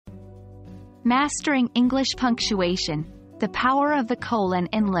Mastering English Punctuation, the Power of the Colon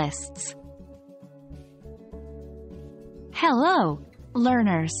in Lists. Hello,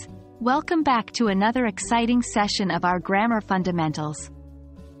 learners. Welcome back to another exciting session of our Grammar Fundamentals.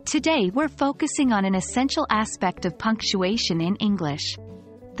 Today we're focusing on an essential aspect of punctuation in English: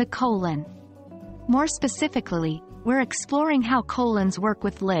 the colon. More specifically, we're exploring how colons work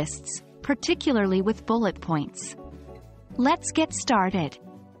with lists, particularly with bullet points. Let's get started.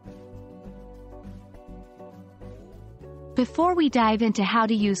 Before we dive into how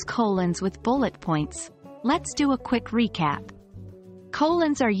to use colons with bullet points, let's do a quick recap.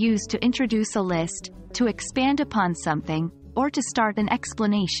 Colons are used to introduce a list, to expand upon something, or to start an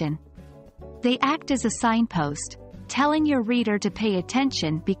explanation. They act as a signpost, telling your reader to pay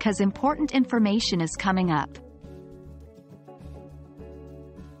attention because important information is coming up.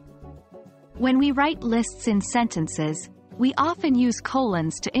 When we write lists in sentences, we often use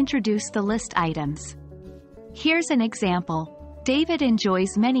colons to introduce the list items. Here's an example. David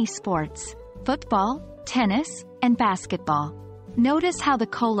enjoys many sports: football, tennis, and basketball. Notice how the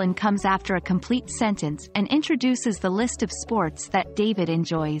colon comes after a complete sentence and introduces the list of sports that David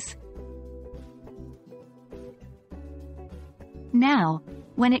enjoys. Now,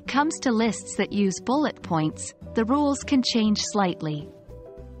 when it comes to lists that use bullet points, the rules can change slightly.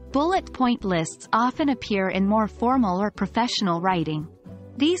 Bullet point lists often appear in more formal or professional writing.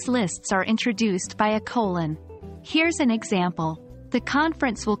 These lists are introduced by a colon. Here's an example. The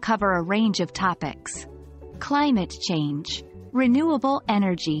conference will cover a range of topics: climate change, renewable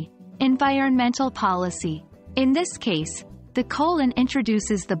energy, environmental policy. In this case, the colon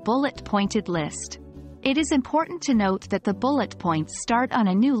introduces the bullet-pointed list. It is important to note that the bullet points start on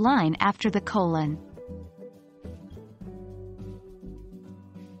a new line after the colon.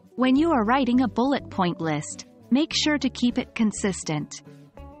 When you are writing a bullet point list, make sure to keep it consistent.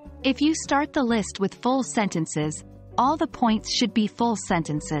 If you start the list with full sentences, all the points should be full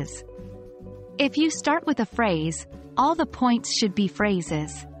sentences. If you start with a phrase, all the points should be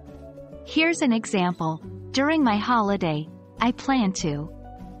phrases. Here's an example. During my holiday, I plan to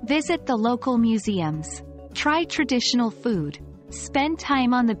visit the local museums, try traditional food, spend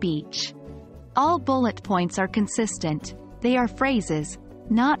time on the beach. All bullet points are consistent. They are phrases,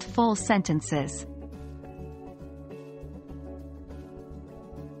 not full sentences.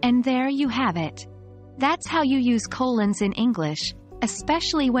 And there you have it. That's how you use colons in English,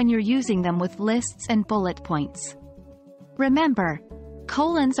 especially when you're using them with lists and bullet points. Remember,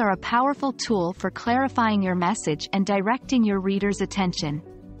 colons are a powerful tool for clarifying your message and directing your reader's attention.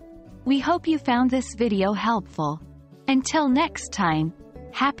 We hope you found this video helpful. Until next time,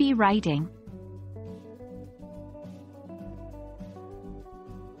 happy writing!